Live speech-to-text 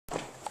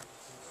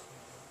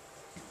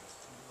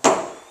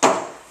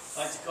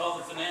Call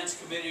the Finance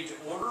Committee to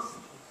order.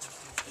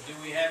 Do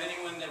we have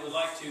anyone that would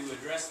like to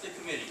address the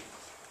committee?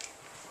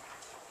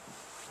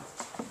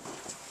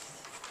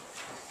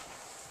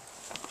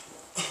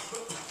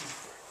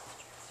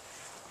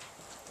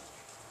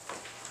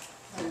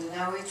 Linda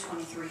Noe,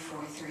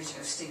 2343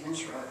 Joe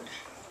Stevens Road.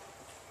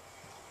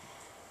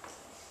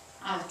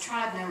 I've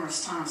tried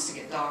numerous times to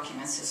get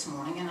documents this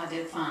morning, and I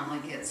did finally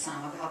get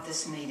some about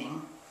this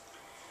meeting.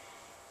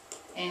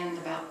 And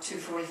about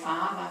 2:45,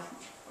 I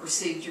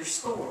received your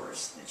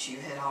scores that you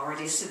had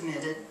already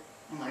submitted,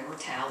 and they were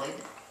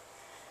tallied.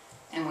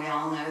 And we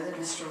all know that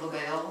Mr.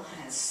 LeBel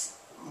has,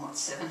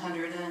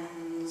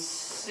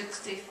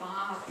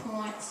 765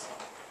 points,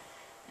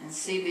 and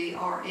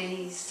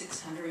CBRE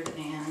 600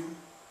 and,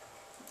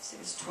 let's see,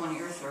 it's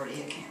 20 or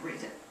 30, I can't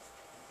read it.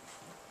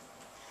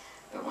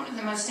 But one of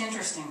the most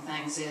interesting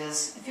things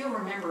is, if you'll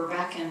remember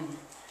back in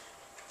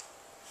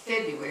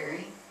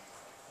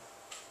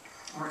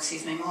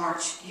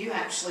March, you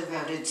actually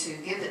voted to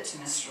give it to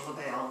Mr.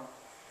 LeBel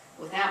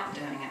without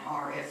doing an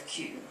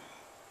RFQ.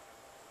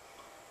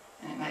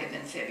 And it may have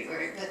been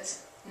February, but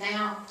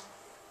now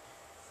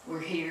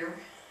we're here.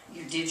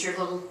 You did your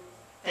little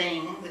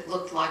thing that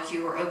looked like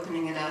you were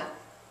opening it up.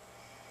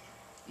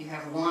 You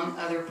have one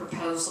other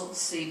proposal,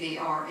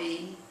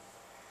 CBRE.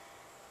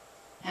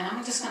 And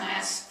I'm just going to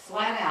ask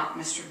flat out,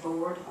 Mr.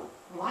 Board,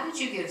 why did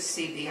you give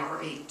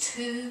CBRE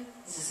 2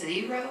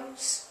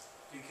 zeros?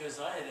 Because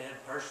I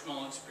had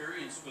personal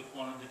experience with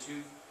one of the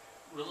two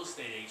real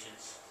estate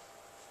agents,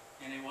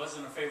 and it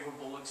wasn't a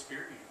favorable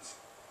experience.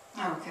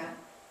 Okay.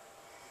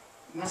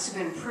 It must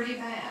have been pretty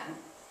bad.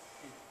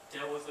 It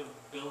dealt with a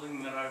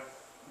building that I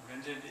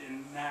rented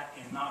in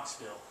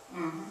Knoxville.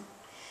 Mm-hmm.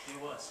 It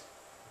was.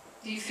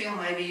 Do you feel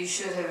maybe you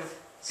should have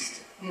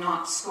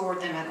not scored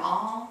them at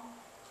all?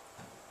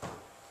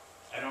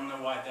 I don't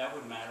know why that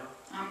would matter.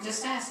 I'm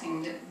just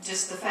asking,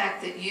 just the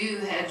fact that you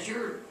had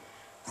your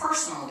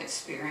personal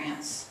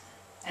experience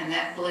and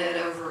that bled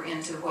over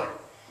into what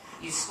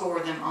you score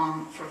them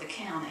on for the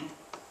county.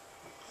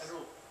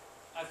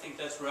 I think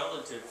that's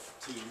relative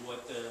to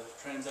what the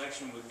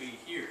transaction would be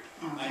here.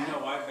 Okay. I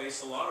know I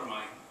base a lot of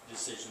my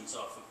decisions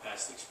off of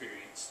past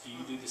experience. Do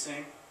you do the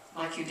same?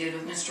 Like you did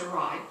with Mr.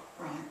 Wright,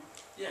 right?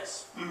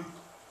 Yes. Mm.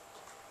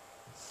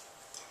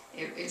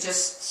 It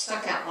just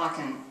stuck out like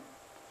an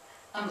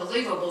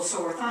unbelievable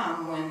sore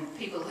thumb when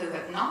people who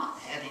have not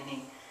had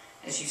any,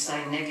 as you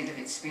say, negative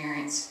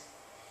experience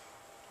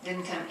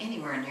didn't come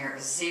anywhere near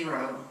a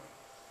 0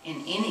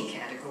 in any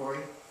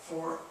category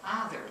for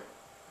either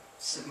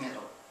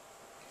submittal.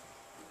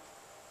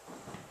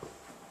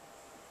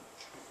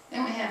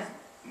 Then we have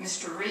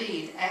Mr.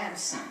 Reed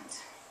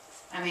absent.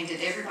 I mean,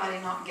 did everybody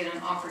not get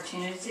an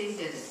opportunity?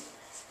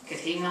 Could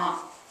he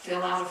not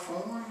fill out a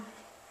form?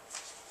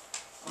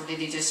 Or did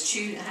he just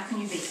choose? How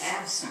can you be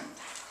absent?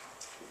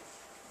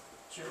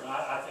 Sure,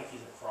 I think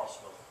he's in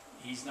Crossville.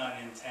 He's not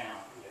in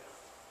town. Yeah.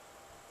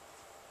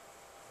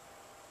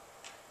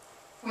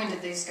 When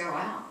did these go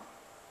out?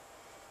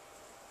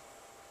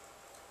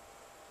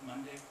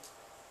 Monday?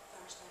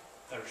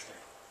 Thursday.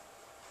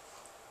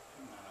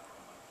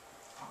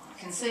 I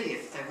can see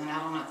if they went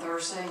out on a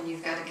Thursday and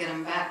you've got to get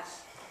them back.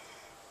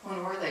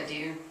 When were they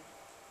due?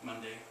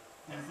 Monday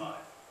at 5.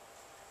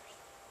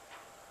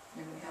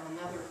 Do we have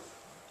another?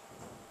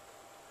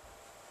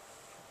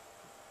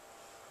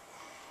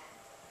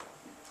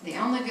 The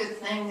only good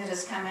thing that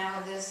has come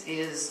out of this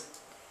is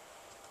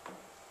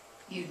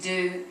you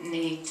do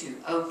need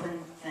to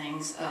open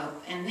things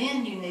up, and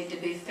then you need to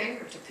be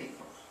fair to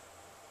people.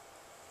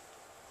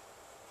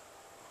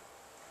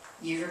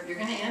 You're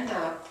going to end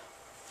up,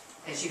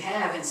 as you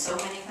have in so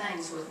many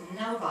things, with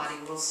nobody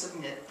will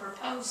submit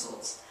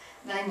proposals.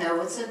 They know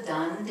it's a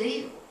done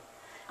deal.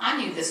 I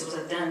knew this was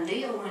a done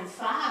deal when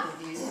 5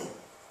 of you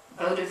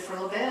voted for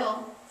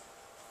LeBel,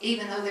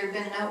 even though there had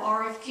been no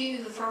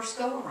RFQ the first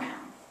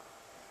go-around.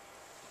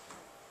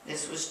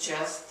 This was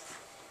just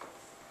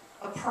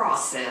a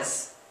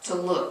process to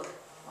look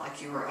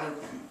like you were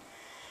open.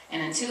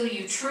 And until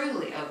you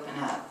truly open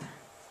up,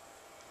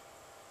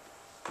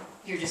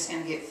 you're just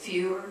going to get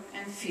fewer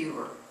and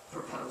fewer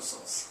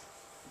proposals.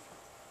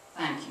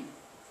 Thank you.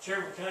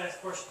 Chairman, can I ask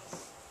a question?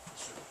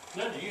 Sure.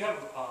 Now, do you have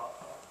a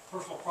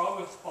personal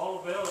problem with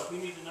Paul LeBel that we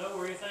need to know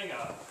or anything?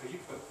 Because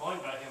you've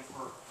complained about him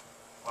for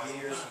 5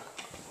 years.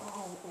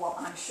 Oh, well,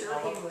 I'm sure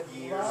he would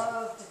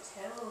love to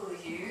tell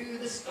you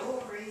the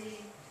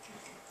story.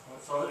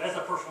 So that's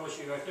a personal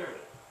issue right there,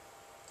 then.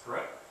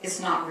 Correct? It's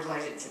not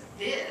related to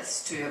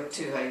this, to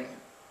a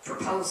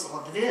proposal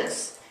of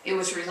this. It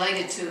was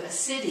related to a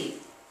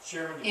city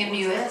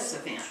MUS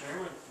event.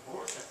 Chairman, the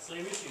board, that's the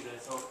same issue then.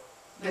 So,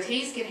 but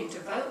he's getting to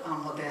vote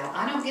on LeBel.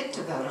 I don't get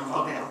to vote on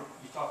LeBel.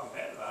 You're talking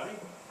bad about him?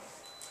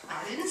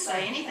 I didn't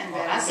say anything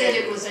bad. I said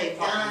it was a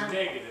done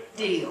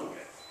deal.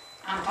 Okay.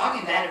 I'm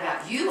talking bad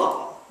about you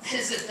all.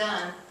 It's a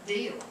done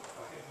deal.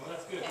 Okay, well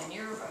that's good. And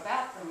you're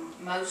about the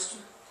most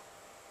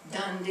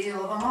done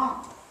deal of them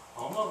all.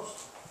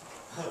 Almost.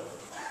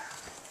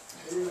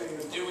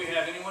 Do we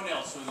have anyone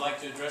else who would like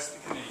to address the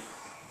committee?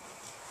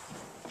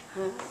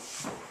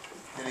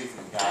 Good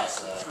evening,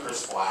 guys.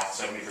 Chris Black,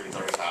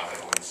 7335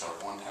 Evelyn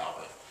Circle in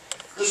Talbot.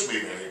 This will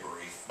be very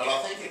brief, but I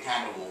think it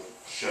kind of will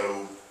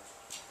show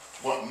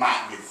what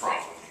might be the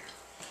problem here.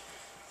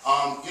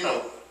 You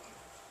know,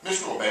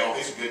 Mr. LeBel,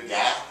 he's a good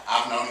guy.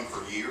 I've known him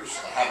for years.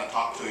 I haven't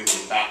talked to him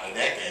in about a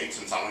decade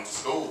since I went to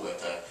school,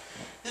 but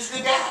he's a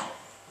good guy.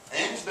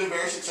 And he's been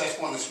very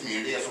successful in this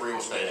community as a real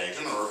estate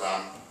agent or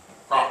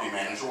property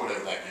manager,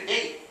 whatever that may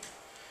be.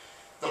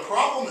 The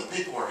problem that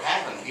people are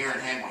having here in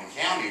Hamblen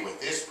County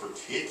with this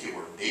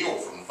particular deal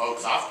from the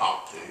folks I've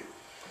talked to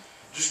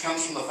just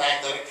comes from the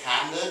fact that it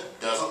kind of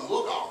doesn't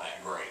look all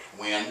that great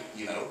when,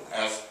 you know,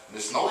 as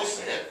Ms. Noy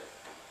said,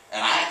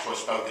 and I actually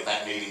spoke at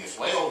that meeting as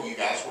well, you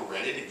guys were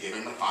ready to give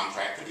him the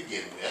contract to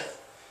begin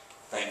with.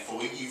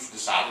 Thankfully, you've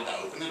decided to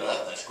open it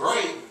up. That's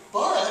great,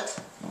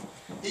 but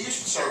he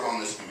used to serve on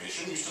this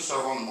commission, used to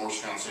serve on the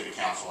Morristown City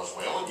Council as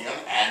well. Again,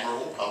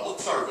 admirable public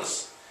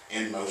service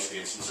in most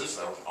instances.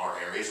 There are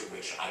areas in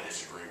which I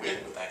disagree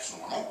with, but that's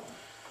normal.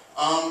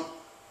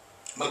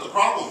 But the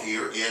problem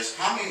here is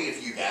how many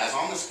of you guys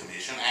on this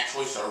commission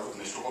actually served with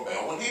Mr.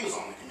 LeBel when he was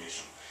on the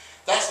commission?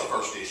 That's the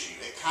first issue.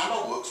 It kind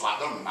of looks like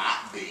there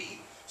might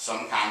be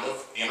some kind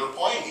of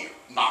interplay here.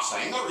 Not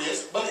saying there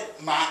is, but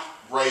it might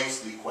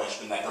raise the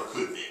question that there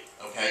could be,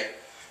 okay,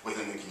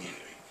 within the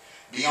community.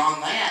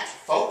 Beyond that,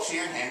 folks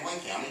here in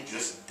Hamblen County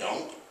just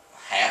don't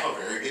have a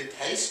very good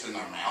taste in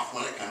their mouth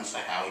when it comes to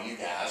how you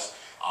guys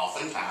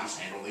oftentimes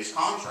handle these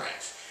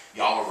contracts.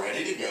 Y'all are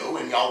ready to go,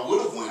 and y'all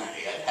would have went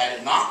ahead had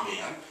it not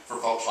been for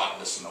folks like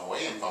Ms. Noy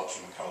and folks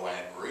from the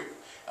COAD group,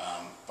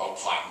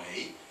 folks like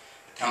me,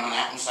 coming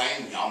out and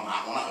saying y'all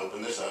might want to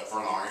open this up for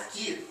an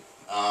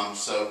RFQ.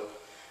 So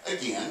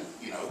again,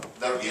 you know,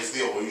 there is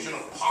the illusion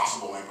of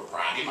possible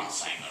impropriety. I'm not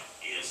saying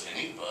there is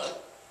any,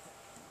 but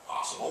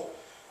possible.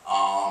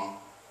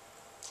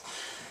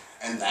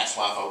 And that's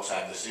why folks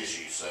have this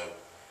issue. So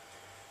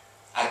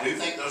I do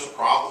think there's a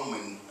problem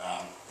when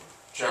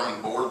Chairman of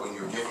the board, when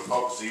you're giving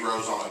folks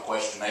zeros on a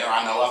questionnaire.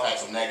 I know I've had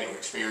some negative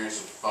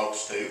experiences with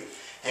folks too.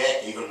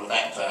 Heck, even with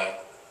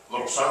that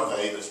little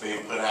survey that's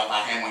being put out by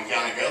Hamblen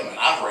County government.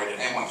 I've rated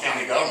Hamblen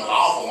County government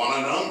awful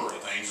on a number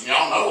of things, and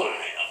y'all know I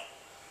have,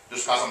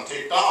 just because I'm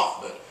ticked off.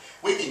 But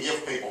we can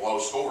give people low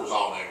scores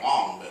all day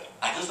long, but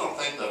I just don't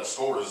think that a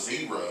score of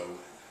 0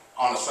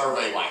 on a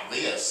survey like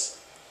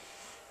this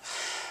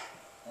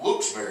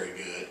looks very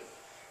good.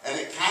 And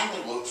it kind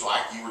of looks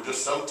like you were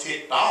just so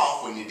ticked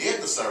off when you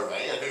did the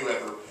survey at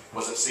whoever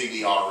was at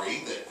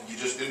CBRE that you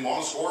just didn't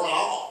want to score them at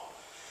all.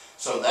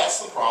 So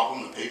that's the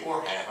problem that people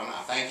are having.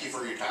 I thank you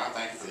for your time.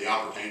 Thank you for the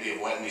opportunity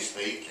of letting me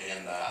speak.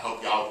 And I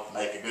hope y'all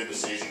make a good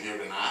decision here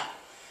tonight.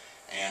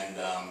 And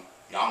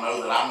y'all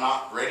know that I'm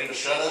not ready to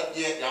shut up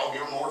yet. Y'all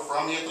hear more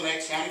from me at the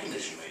next county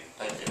commission meeting.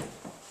 Thank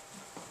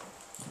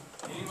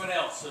you. Anyone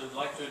else who would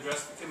like to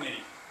address the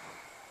committee?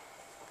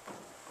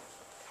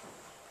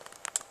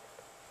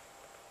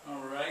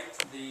 All right,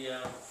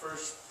 the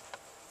first,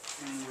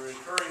 in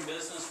recurring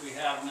business, we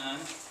have none.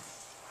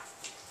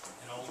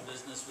 In old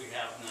business, we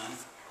have none.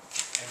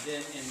 And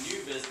then in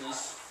new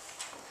business,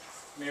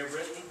 Mayor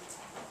Britton,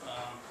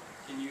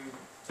 can you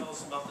tell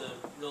us about the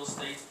real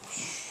estate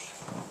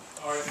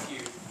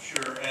RFQ?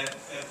 Sure. At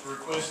the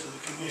request of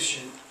the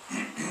commission,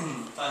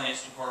 the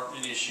Finance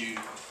Department issued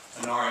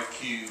an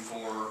RFQ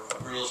for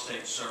real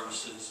estate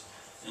services,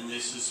 and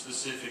this is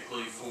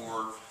specifically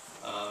for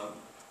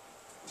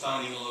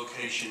finding a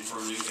location for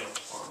a new health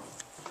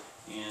department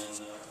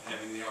and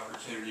having the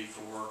opportunity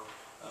for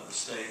the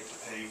state to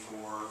pay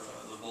for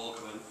the bulk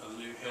of a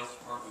new health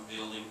department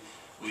building.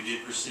 We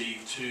did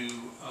receive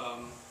 2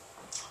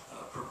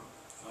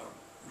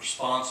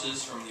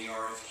 responses from the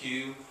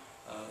RFQ,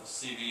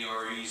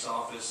 CBRE's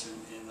office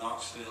in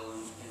Knoxville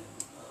and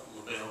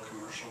LeBel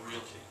Commercial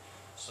Realty.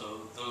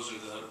 So those are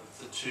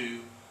the 2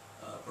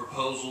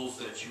 proposals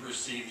that you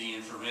received the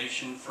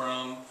information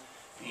from,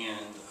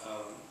 and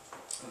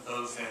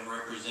both have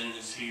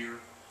representatives here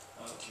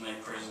to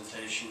make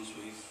presentations.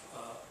 We've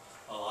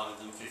allotted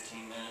them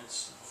 15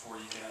 minutes before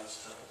you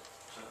guys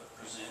to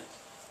present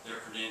their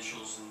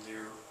credentials and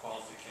their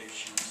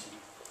qualifications,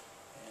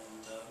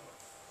 and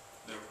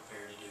they're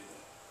prepared to do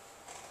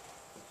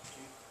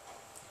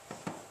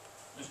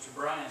that. Mr.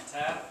 Brian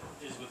Tapp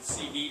is with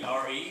CBRE.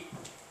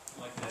 I'd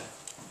like to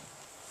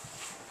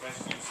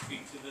request you to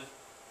speak to the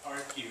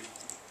RFQ.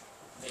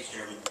 Thanks,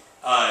 Chairman.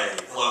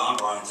 Hello, I'm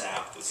Brian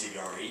Tapp with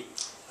CBRE.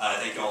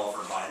 Thank you all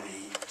for inviting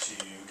me to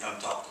come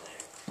talk today.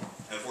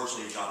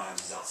 Unfortunately, John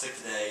Adams is out sick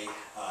today,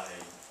 but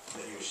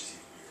he wishes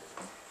he could be here.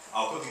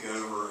 I'll quickly go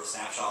over a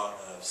snapshot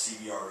of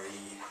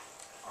CBRE,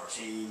 our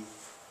team,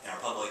 and our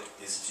public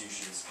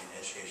institutions and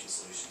education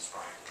solutions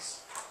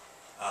practice.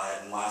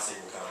 And lastly,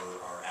 we'll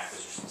cover our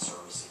acquisition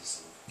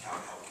services and how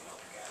we can help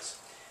you guys.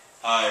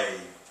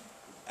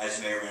 As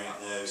you may or may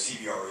not know,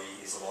 CBRE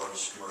is the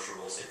largest commercial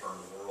real estate firm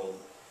in the world.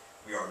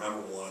 We are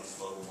 #1 in the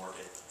global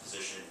market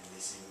position in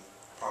leasing,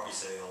 property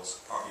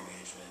sales, property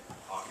management,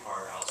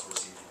 occupier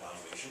outsourcing, and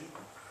valuation.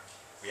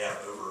 We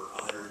have over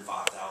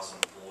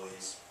 105,000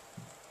 employees,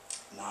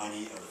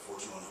 90 of the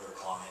Fortune 100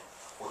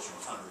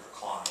 are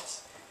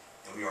clients,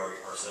 and we we are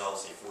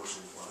ourselves a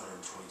Fortune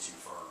 122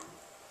 firm.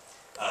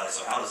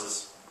 So how does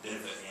this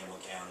benefit Hamblen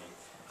County?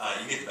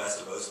 You get the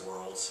best of both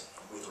worlds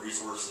with the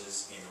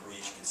resources and the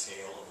reach and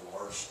scale of a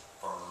large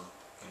firm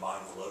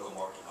combined with the local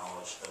market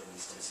knowledge of an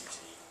East Tennessee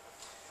team.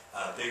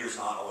 Bigger is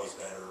not always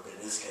better, but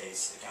in this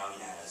case, the county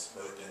has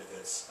both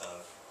benefits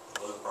of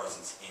local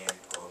presence and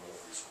global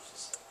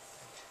resources.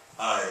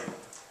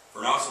 For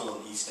Knoxville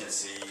and East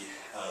Tennessee,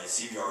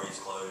 CBRE has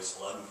closed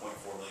 $11.4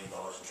 million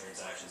in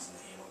transactions in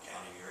the Hamblen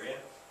County area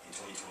in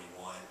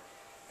 2021,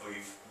 and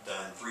we've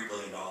done $3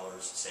 billion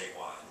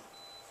statewide.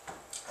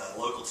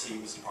 The local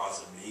team is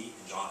comprised of me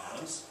and John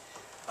Adams.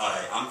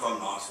 I'm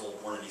from Knoxville,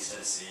 born in East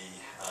Tennessee,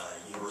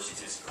 University of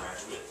Tennessee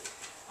graduate.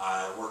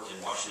 I worked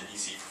in Washington,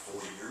 D.C.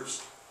 for 4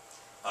 years,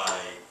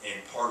 and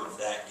part of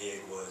that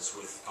gig was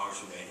with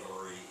Congressman Van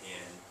Hillary,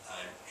 and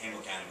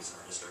Hamblen County was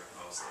in our district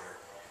when I was there.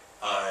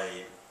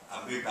 I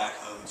moved back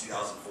home in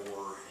 2004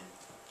 and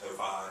 2005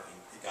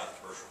 and got the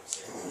commercial real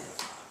estate at that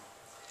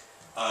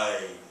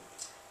time.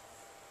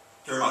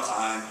 During my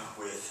time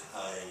with,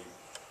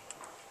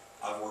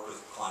 I've worked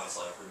with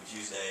clients like Ruby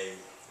Tuesday,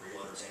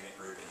 Regal Entertainment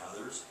Group, and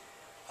others.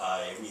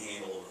 We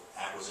handled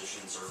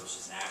acquisition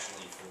services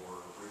nationally for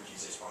Ruby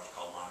Tuesday's project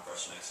called Line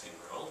Fresh Mexican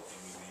Grill, and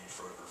we manage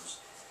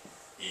brokers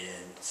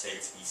in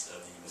states east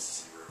of the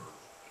Mississippi River.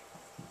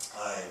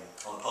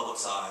 On the public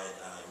side,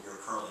 we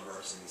are currently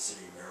representing the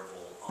city of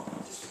Maryville on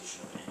the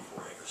disposition of an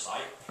 84-acre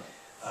site.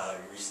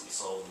 We recently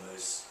sold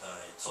most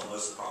of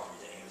the property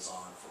to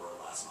Amazon for a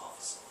last mile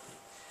facility.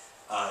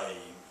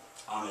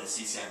 I'm a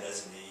CCI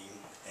designee,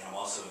 and I'm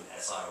also an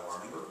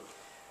SIOR member,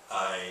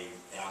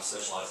 and I'm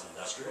specialized in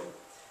industrial.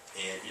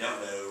 And if you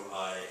don't know,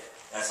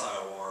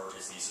 SIOR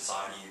is the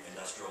Society of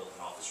Industrial and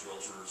Office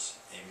Realtors,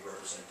 and we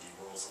represent the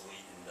world's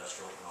elite in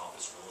industrial and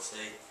office real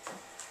estate.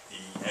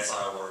 The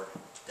SIOR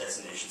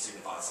designation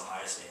signifies the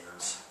highest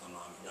standards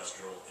among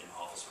industrial and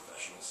office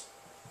professionals.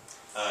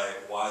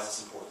 Why is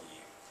this important to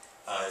you?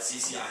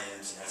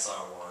 CCIMs and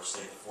SIOR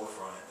stay at the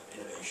forefront of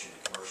innovation in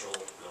commercial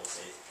real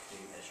estate,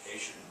 including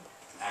education,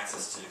 and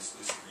access to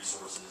exclusive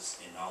resources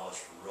and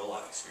knowledge from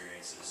real-life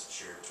experiences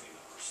shared between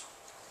members.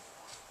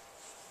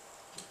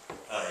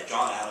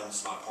 John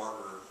Adams, my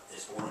partner,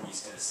 is born in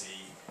East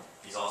Tennessee.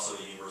 He's also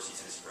a University of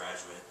Tennessee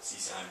graduate,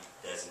 CCIM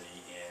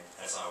designee, and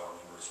SIOR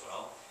member as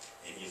well,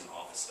 and he's an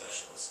office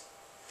specialist.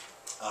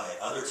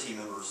 Other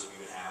team members that we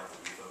would have that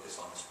we focused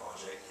on this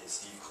project is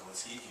Steve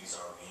Kolinsky, who's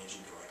our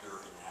managing director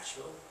in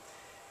Nashville,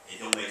 and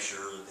he'll make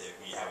sure that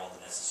we have all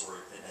the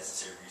necessary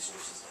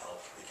resources to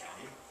help the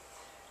county.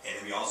 And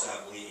then we also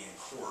have Leanne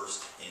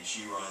Horst, and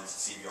she runs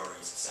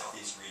CBRE's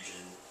Southeast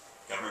Region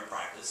Government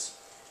Practice,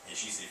 and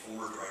she's the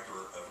former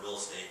director of real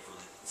estate for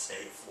the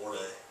state of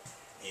Florida,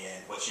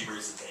 and what she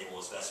brings to the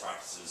table is best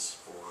practices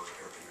for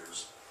her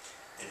peers.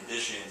 In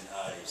addition,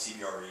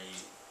 CBRE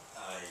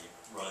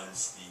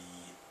runs the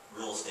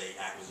real estate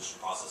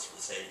acquisition process for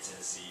the state of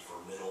Tennessee for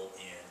Middle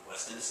and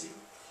West Tennessee,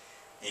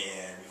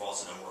 and we've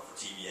also done work for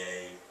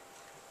TVA,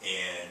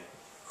 and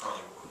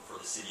currently work for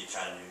the city of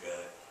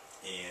Chattanooga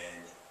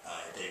and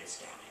Davis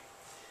County.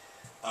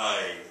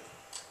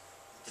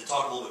 To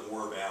talk a little bit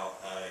more about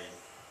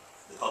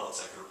the public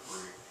sector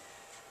group,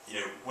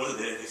 one of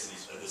the benefits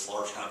of this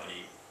large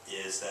company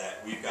is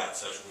that we've got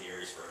specialty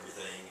areas for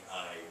everything.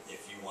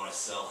 If you want to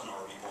sell an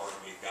RV park,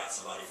 we've got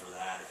somebody for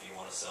that. If you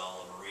want to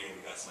sell a marina,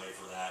 we've got somebody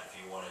for that. If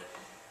you want to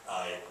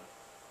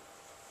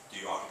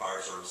do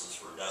occupier services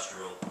for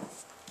industrial,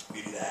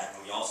 we do that.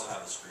 And we also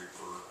have this group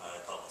for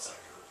public sector.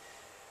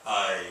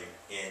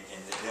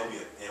 And they'll be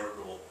an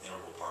integral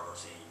part of our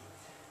team.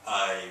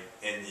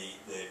 And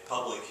the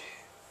public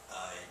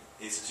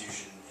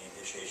institution and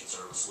education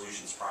service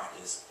solutions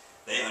practice,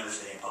 they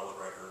understand public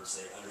records,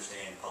 they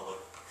understand public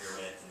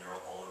procurement and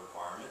all the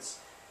requirements.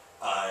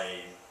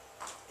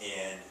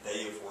 And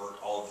they have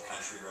worked all over the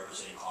country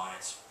representing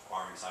clients,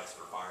 acquiring sites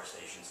for fire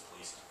stations,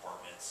 police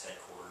departments,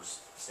 headquarters,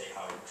 state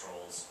highway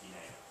patrols, you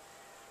name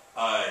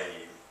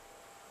it.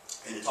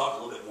 And to talk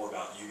a little bit more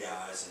about you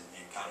guys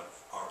and kind of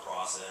our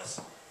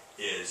process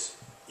is,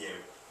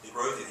 the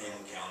growth in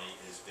Hamblen County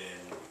has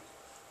been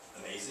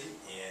amazing,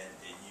 and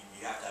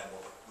you have to have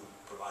more,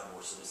 provide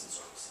more citizen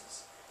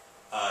services.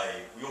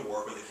 We will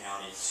work with the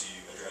county to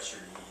address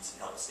your needs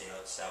and help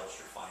establish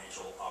your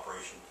financial,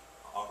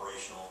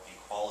 operational, and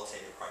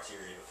qualitative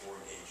criteria before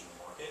engaging in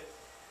the market.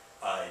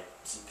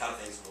 Some kind of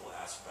things we'll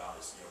ask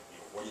about is,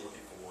 what are you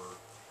looking for?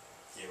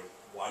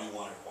 Why do you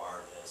want to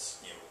acquire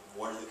this?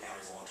 What are the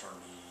county's long-term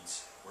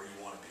needs? Where do you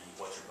want to be?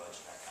 What's your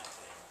budget? That kind of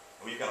thing.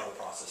 And we've got a whole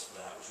process for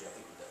that, which I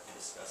think we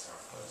discussed in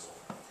our proposal.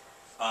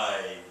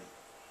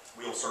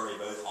 We will survey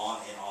both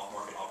on and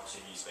off-market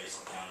opportunities based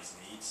on the county's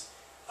needs.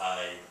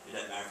 It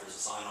doesn't matter if there's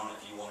a sign on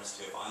it. If you want us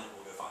to go find it,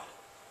 we'll go find it.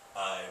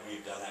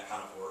 We've done that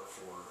kind of work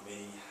for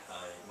many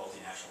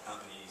multinational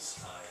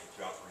companies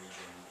throughout the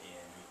region,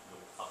 and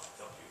we'll help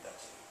you with that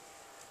too.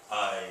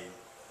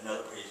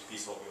 Another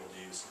piece of what we will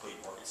do is complete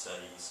market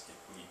studies. If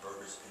we need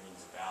brokers'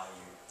 opinions of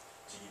value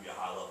to give you a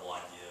high-level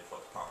idea of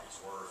what the property's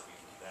worth, we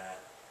can do that.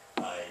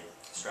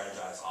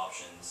 Strategize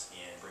options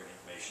and bring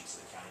information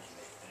so the county can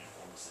make an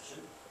informed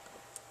decision.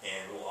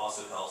 And we'll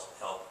also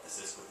help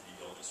assist with the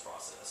due diligence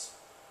process.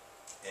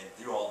 And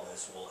through all of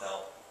this, we'll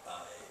help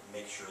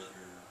make sure that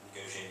you're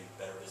negotiating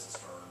better business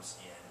terms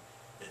and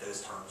that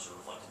those terms are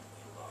reflected in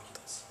legal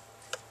documents.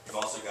 We've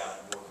also got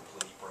a more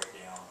complete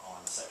breakdown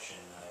on section,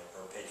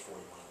 or page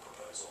 41 of the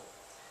proposal.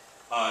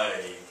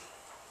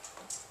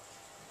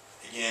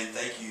 Again,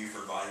 thank you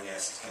for inviting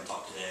us to come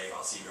talk today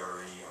about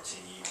CBRE, our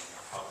team,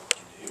 and how we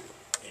can do.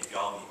 And if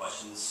y'all have any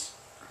questions,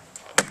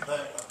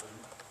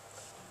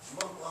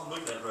 I'm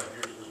looking at it right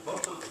here, is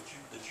most of it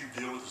that you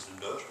deal with is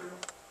industrial?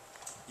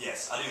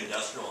 yes, I do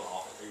industrial and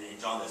office, in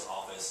John does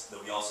office,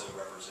 but we also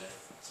represent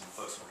some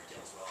folks from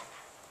retail as well.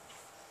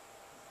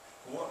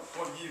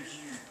 What gives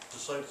you to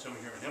say to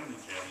someone here in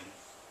Hamblen County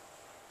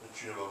that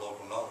you have a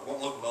local knowledge? What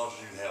local knowledge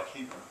do you have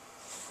here?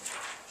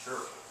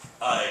 Sure.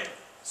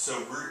 So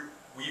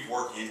we've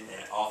worked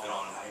off and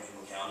on in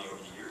Hamblen County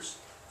over the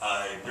years.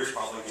 There's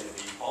probably going to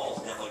be,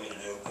 Paul's definitely going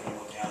to know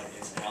Hamblen County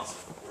ins and outs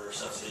of where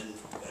stuff's hidden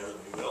better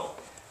than we will,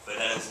 but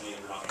that doesn't mean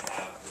we're not going to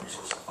have the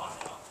resources to find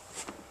out.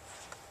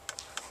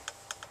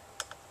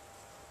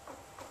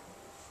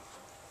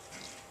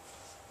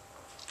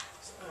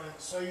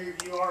 So you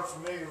are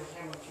familiar with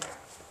Hamblen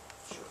County?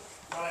 Sure.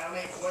 I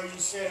mean, well, you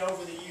said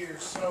over the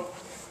years, so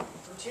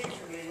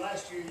particularly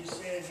last year you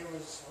said there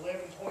was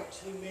 $11.2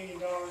 million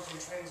in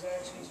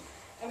transactions.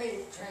 How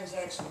many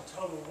transactions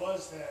total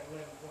was that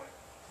 11 point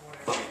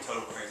whatever? How many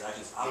total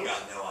transactions? I've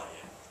got no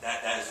idea.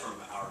 That is from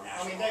our I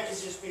national mean, that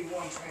could office. just be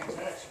one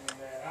transaction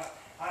in that.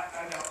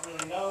 I don't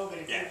really know, but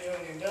if Yeah. you're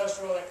doing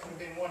industrial, that could have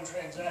been one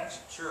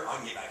transaction. Sure, I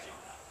can get back to you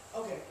on that.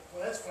 Okay,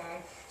 well, that's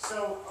fine.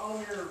 So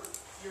on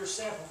your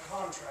sample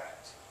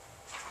contract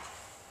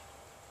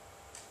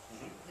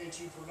that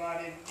you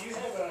provided, do you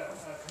have a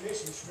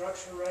commission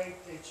structure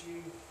rate that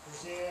you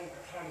present,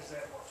 or how does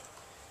that work?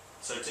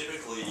 So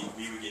typically,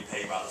 we would get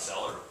paid by the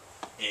seller,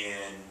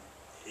 and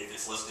if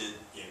it's listed,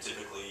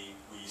 typically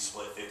we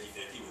split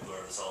 50-50 with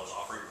whoever the seller's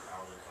offering or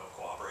however they're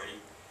cooperating.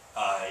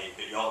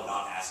 But y'all did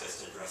not ask us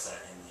to address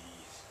that in the.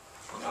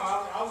 No,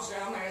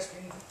 I'm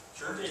asking.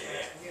 Sure.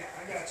 Yeah,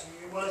 I got you.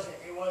 It wasn't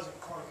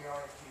part of the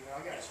RFQ. I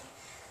got you.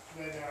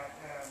 But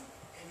have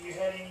you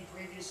had any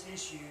previous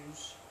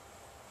issues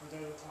with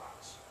other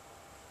clients?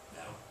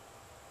 No.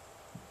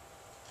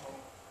 Well,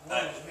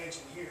 one was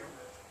mentioned here,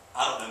 but. I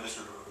don't know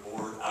Mr.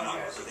 Board. I'm not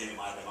working with him. It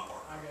might have been my partner.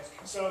 I guess.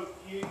 So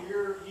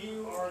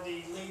you are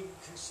the lead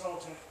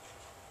consultant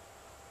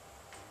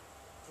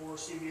for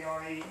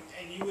CBRE,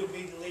 and you would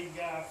be the lead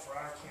guy for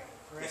our county,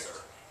 correct? Yes,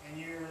 sir. And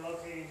you're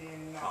located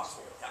in Knoxville.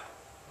 Knoxville? Yeah.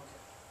 Okay.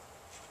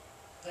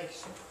 Thank you,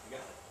 sir. You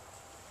got it.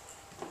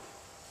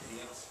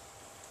 Anything else?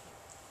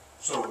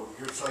 So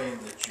you're saying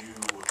that you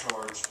will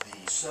charge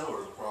the seller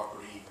of the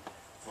property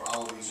for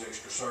all these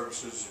extra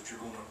services that you're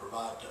going to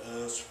provide to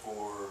us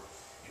for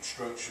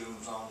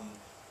instructions on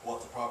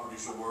what the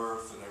properties are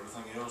worth and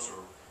everything else,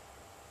 or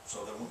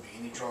so there won't be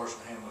any charge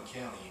to Hamblen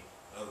County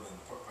other than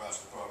the price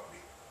of the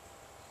property?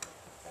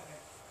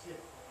 Yeah.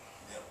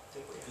 Yep,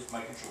 just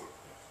making sure.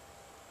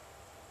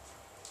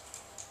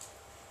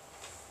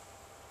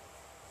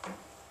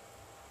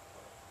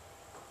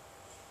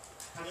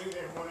 I knew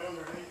there one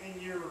other, in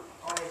your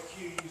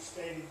RFQ, you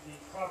stated the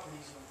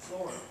properties in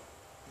Florida.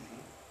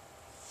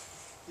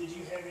 Did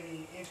you have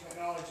any intimate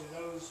knowledge of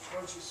those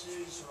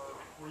purchases, or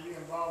were you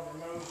involved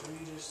in those, or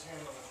you just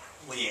handled it?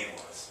 Leanne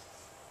was.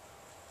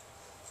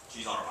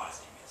 She's on our buy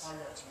team, yes. I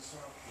got you, so,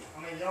 I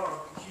mean, y'all are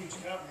a huge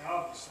company,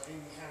 obviously,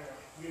 and you had a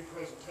good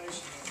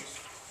presentation, I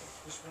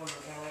just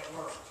wondering how that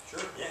worked.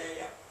 Sure.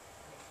 Yeah.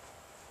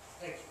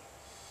 Thank you.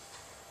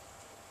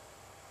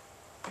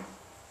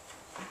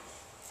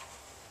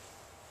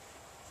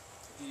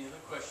 Any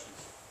other questions?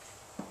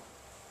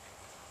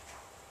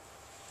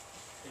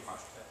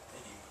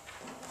 Thank you.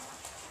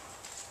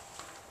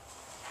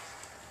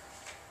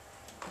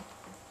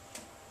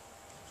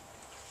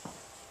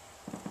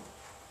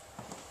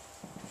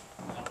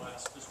 I'll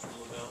ask Mr.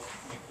 LeBel to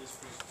make this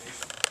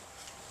presentation.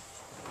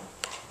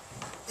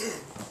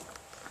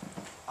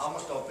 I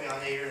almost don't think I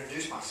need to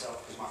introduce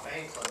myself because my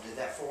fan club did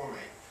that for me.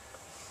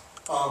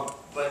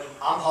 But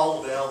I'm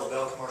Paul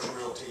LeBel Commercial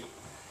Realty.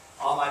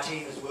 On my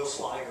team is Will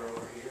Sliger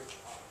over here.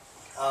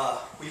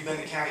 We've been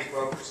the county's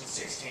broker since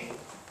 16.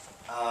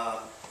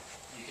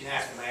 You can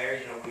ask the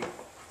mayor, we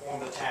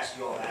performed the task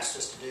you all asked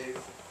us to do.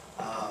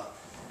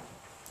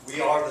 We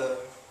are the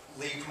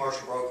lead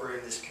commercial broker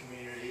in this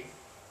community.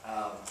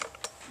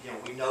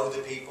 We know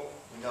the people,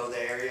 we know the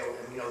area,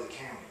 and we know the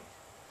county.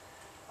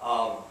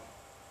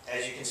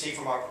 As you can see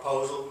from our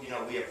proposal, we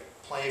have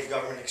plenty of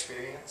government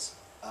experience,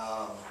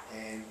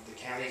 and the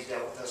county's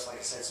dealt with us, like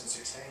I said, since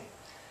 16.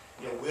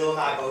 Will and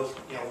I both,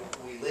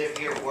 we live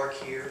here, work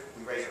here,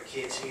 we raise our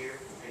kids here,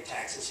 we pay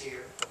taxes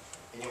here,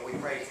 and we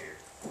pray here.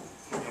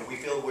 We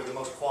feel we're the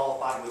most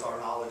qualified with our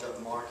knowledge of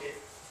the market,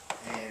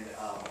 and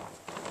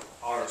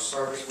our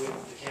service with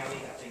the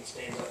county, I think,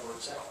 stands up for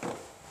itself.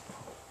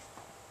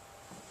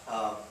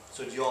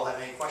 So do you all have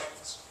any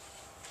questions?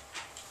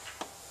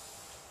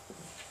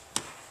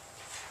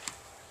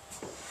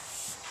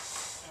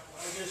 I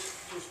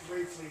just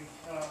briefly,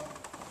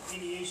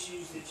 any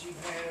issues that you've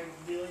had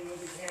dealing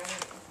with the county?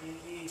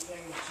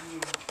 Anything that you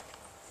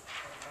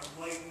are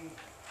blatant,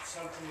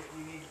 something that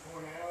you need to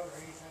point out or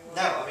anything like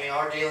that? No, I mean,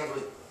 our dealings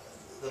with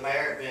the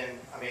mayor have been,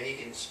 I mean, he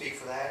can speak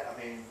for that. I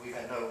mean, we've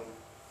had no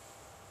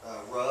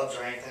rubs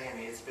or anything. I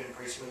mean, it's been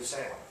pretty smooth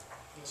sailing.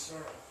 Yes,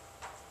 sir.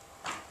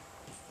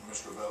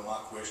 Mr. LeBel,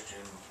 my question,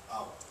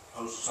 I'll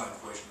pose the same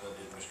question that I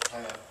did Mr.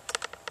 Tapp.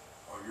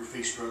 Are your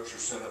fee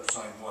structures set up the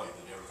same way,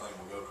 that everything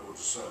will go towards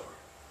the seller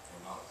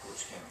and not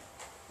towards the county?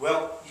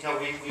 Well, you know,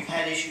 we've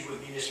had issues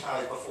with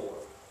municipalities before.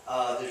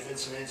 There's been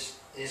some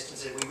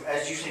instances,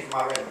 as you see from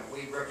my resume,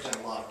 we represent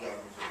a lot of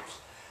government groups.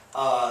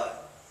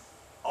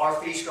 Our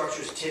fee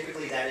structures,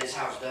 typically that is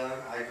how it's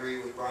done. I agree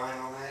with Brian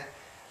on that.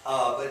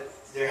 But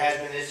there has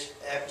been this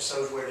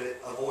episodes where to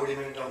avoid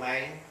eminent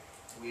domain,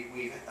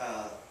 we've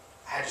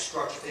had to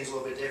structure things a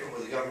little bit different,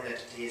 where the government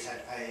entity has had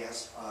to pay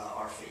us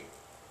our fee.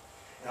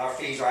 And our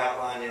fees are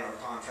outlined in our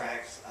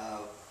contracts,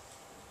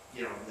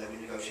 you know, that we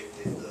negotiate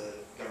with the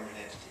government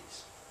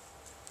entities.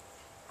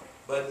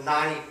 But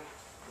 99%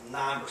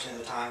 of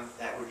the time,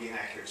 that would be an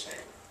accurate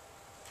statement.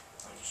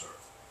 Thank you, sir.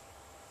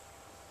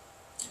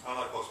 I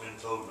like what's been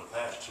told in the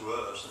past to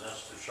us, and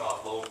that's to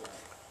shop local.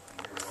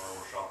 And here we are,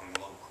 we're shopping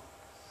local.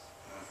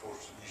 And of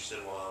course, you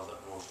said, well,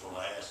 I was going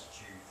to ask that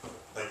you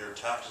pay your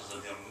taxes in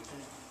Hamblen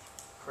County.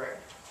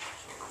 Correct.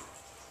 So,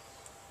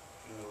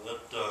 you know,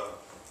 that,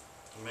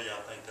 to me,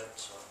 I think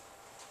that's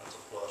a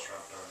plus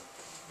right there.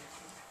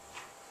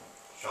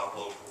 Shop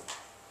local.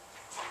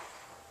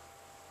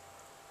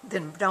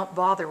 Then don't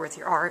bother with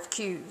your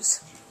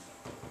RFQs.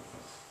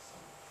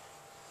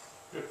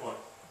 Good point.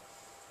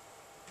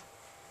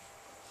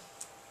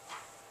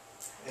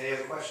 Any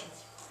other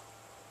questions?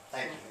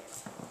 Thank you.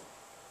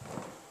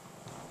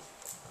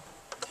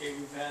 Okay,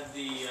 we've had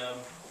the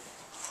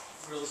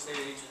Real Estate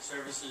Agent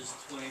Services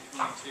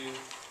 2022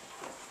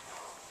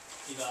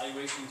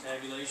 evaluation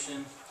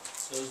tabulation.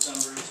 Those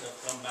numbers have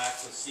come back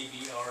with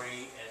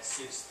CBRE at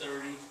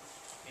 630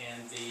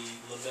 and the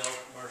LeBel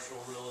Commercial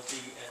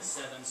Realty at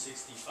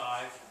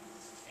 765.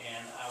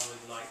 And I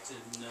would like to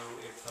know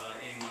if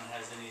anyone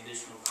has any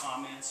additional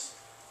comments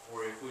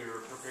or if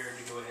we're prepared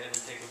to go ahead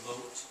and take a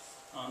vote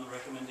on the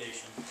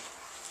recommendation.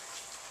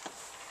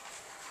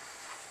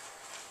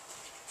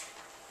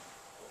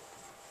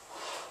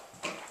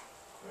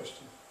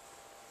 Question.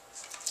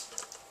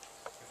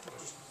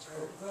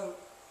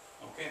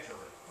 Okay.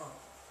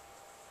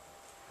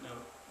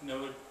 No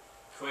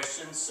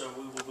questions, so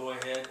we will go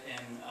ahead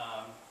and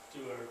do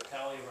a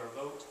tally of our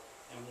vote,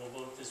 and we'll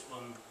vote this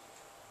one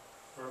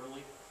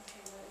verbally.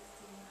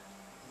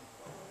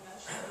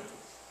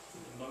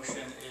 The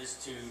motion is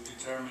to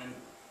determine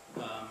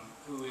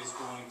who is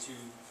going to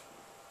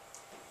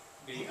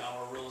be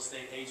our real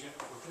estate agent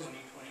for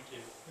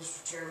 2022.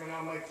 Mr. Chairman,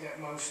 I'll make that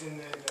motion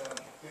that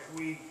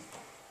we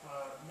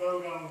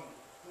vote on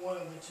one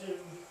of the two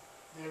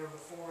that are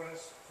before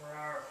us for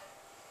our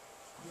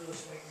real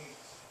estate needs.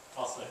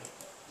 I'll second.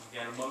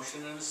 We've got a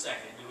motion and a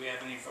second. Do we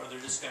have any further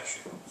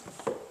discussion?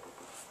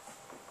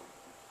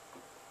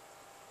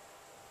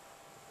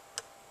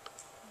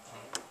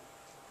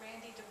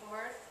 Randy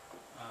DeBoer,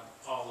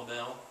 Paul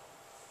LeBel.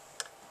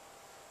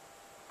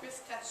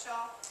 Chris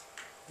Cutshaw,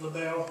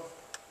 LeBel.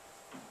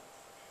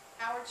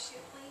 Howard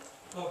Shipley,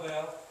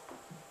 LeBel.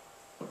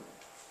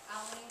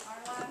 Eileen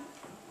Arline,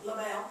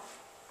 LeBel.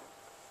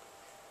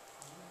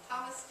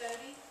 Thomas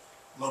Doty,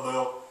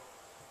 LeBel.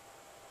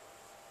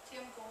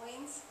 Tim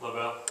Goins,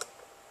 LeBel.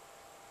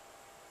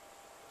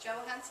 Joe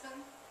Huntsman,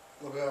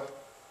 LeBel.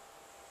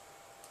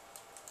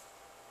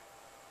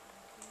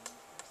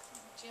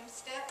 Jim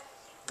Stepp,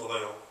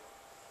 LeBel.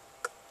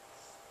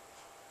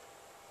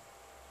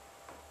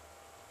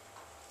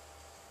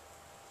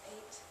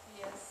 8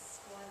 yes,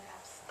 1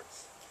 absent.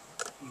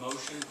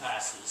 Motion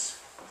passes.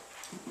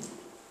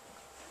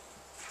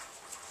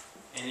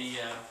 Any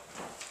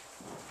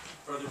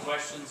further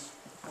questions?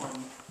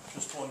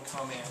 Just one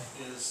comment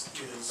is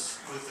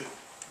with the,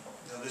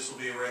 now this will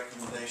be a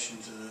recommendation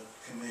to the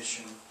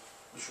commission,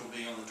 which will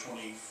be on the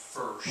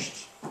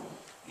 21st.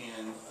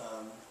 And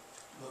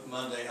but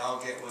Monday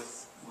I'll get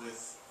with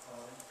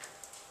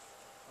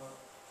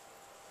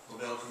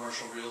LeBel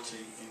Commercial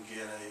Realty and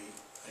get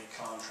a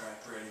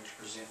contract ready to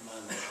present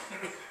Monday.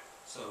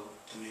 So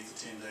to meet the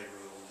 10-day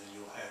rule, then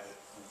you'll have it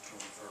on the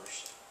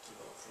 21st to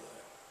vote for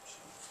that. So.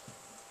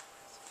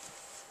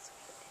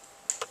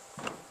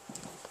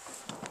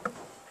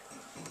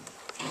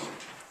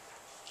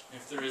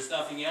 If there is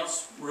nothing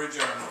else, we're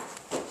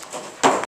adjourned.